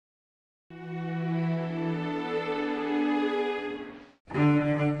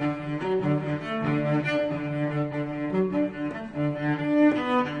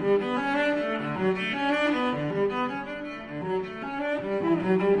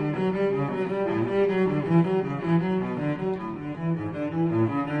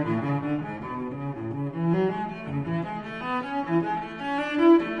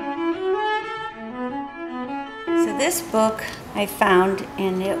This book I found,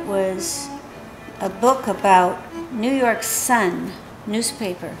 and it was a book about New York Sun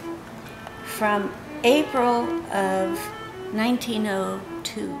newspaper from April of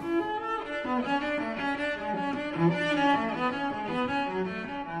 1902.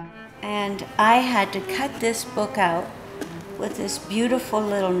 And I had to cut this book out with this beautiful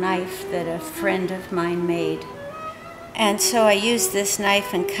little knife that a friend of mine made. And so I used this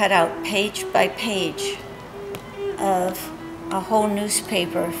knife and cut out page by page of a whole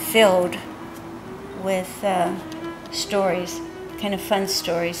newspaper filled with stories, kind of fun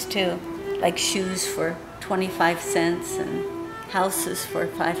stories too, like shoes for 25 cents and houses for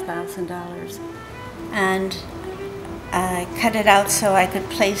 $5,000. And I cut it out so I could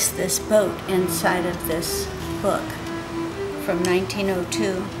place this boat inside of this book from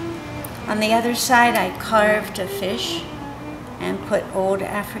 1902. On the other side, I carved a fish and put old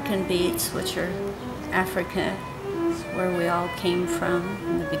African beads, which are Africa, where we all came from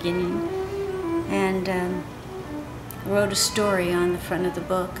in the beginning, and wrote a story on the front of the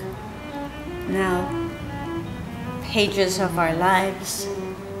book. Now, pages of our lives.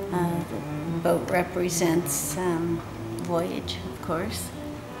 The boat represents voyage, of course,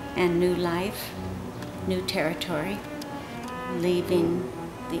 and new life, new territory, leaving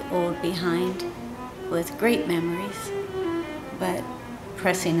the old behind with great memories, but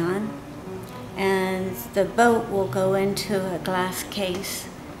pressing on. And the boat will go into a glass case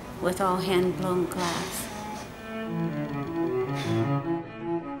with all hand-blown glass.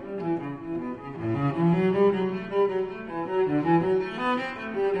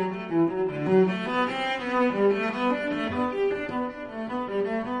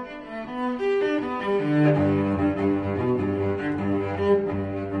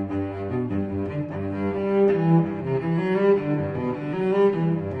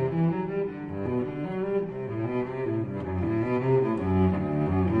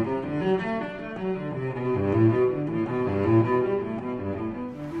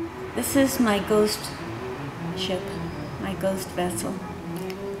 This is my ghost ship, my ghost vessel,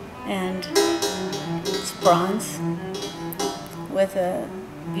 and it's bronze with a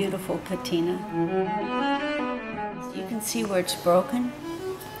beautiful patina. You can see where it's broken,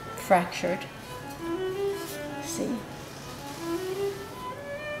 fractured. See?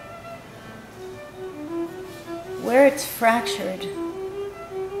 Where it's fractured,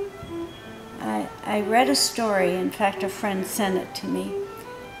 I read a story, in fact a friend sent it to me,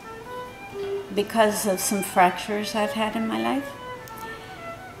 because of some fractures I've had in my life.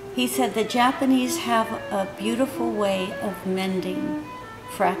 He said the Japanese have a beautiful way of mending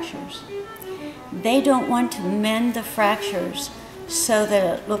fractures. They don't want to mend the fractures so that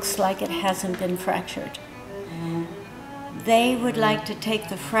it looks like it hasn't been fractured. They would like to take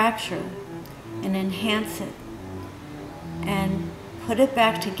the fracture and enhance it and put it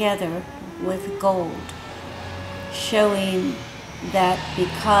back together with gold, showing that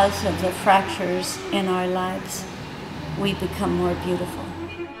because of the fractures in our lives, we become more beautiful.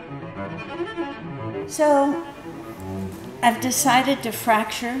 So I've decided to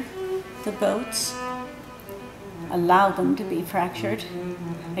fracture the boats, allow them to be fractured.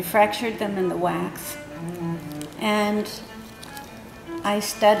 I fractured them in the wax, and I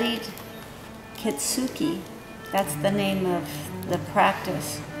studied kitsuki. That's the name of the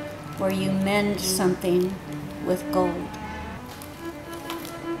practice where you mend something with gold.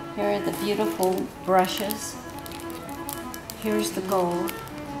 Here are the beautiful brushes. Here's the gold,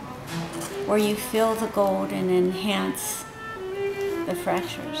 where you fill the gold and enhance the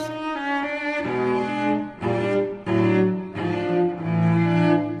fractures.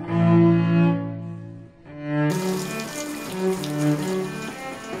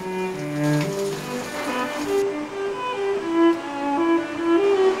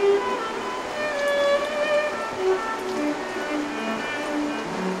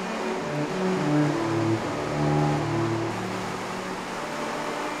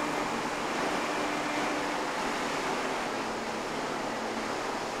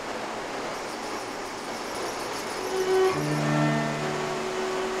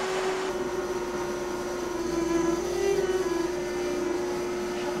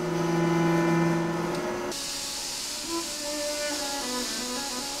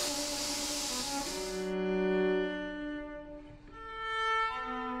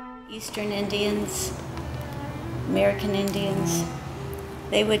 Eastern Indians, American Indians,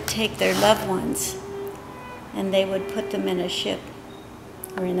 they would take their loved ones and they would put them in a ship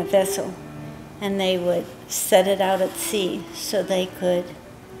or in a vessel, and they would set it out at sea so they could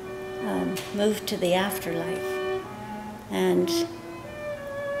move to the afterlife. And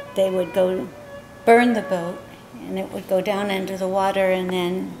they would go burn the boat and it would go down into the water and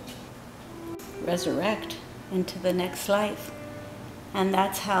then resurrect into the next life. And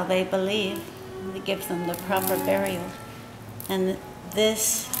that's how they believe. They give them the proper burial. And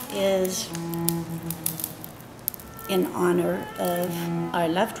this is in honor of our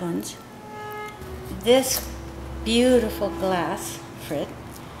loved ones. This beautiful glass, Frit,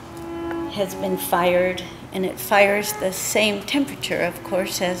 has been fired, and it fires the same temperature, of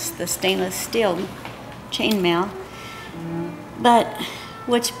course, as the stainless steel chainmail. But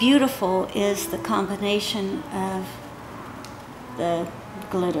what's beautiful is the combination of the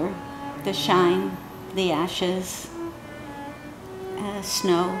glitter, the shine, the ashes,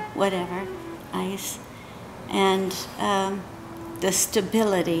 snow, whatever, ice, and the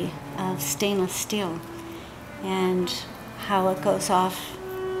stability of stainless steel, and how it goes off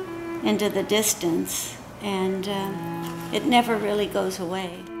into the distance, and it never really goes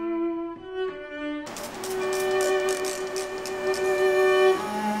away.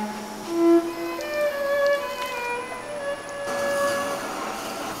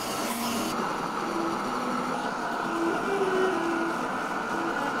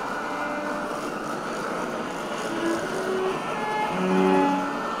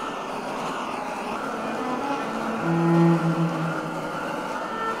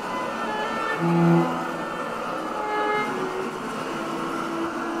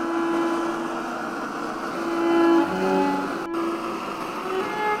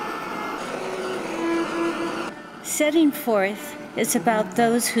 Setting forth is about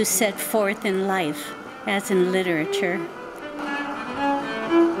those who set forth in life, as in literature.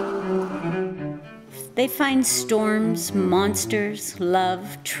 They find storms, monsters,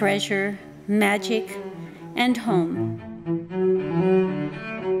 love, treasure, magic, and home.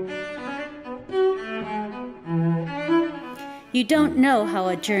 You don't know how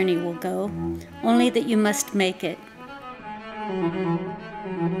a journey will go, only that you must make it.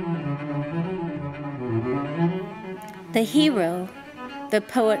 The hero, the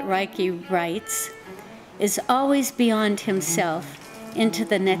poet Rilke writes, is always beyond himself into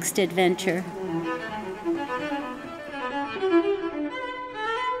the next adventure.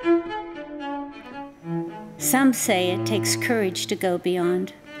 Some say it takes courage to go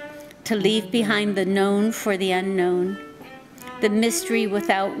beyond, to leave behind the known for the unknown, the mystery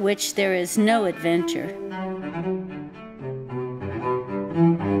without which there is no adventure.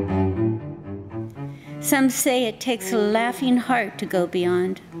 Some say it takes a laughing heart to go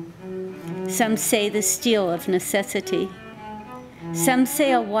beyond. Some say the steel of necessity. Some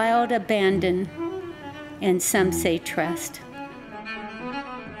say a wild abandon, and some say trust.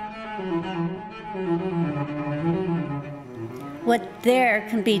 What there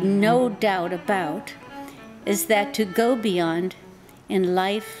can be no doubt about is that to go beyond in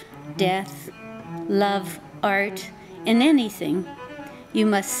life, death, love, art, in anything, you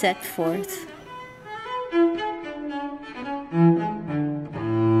must set forth.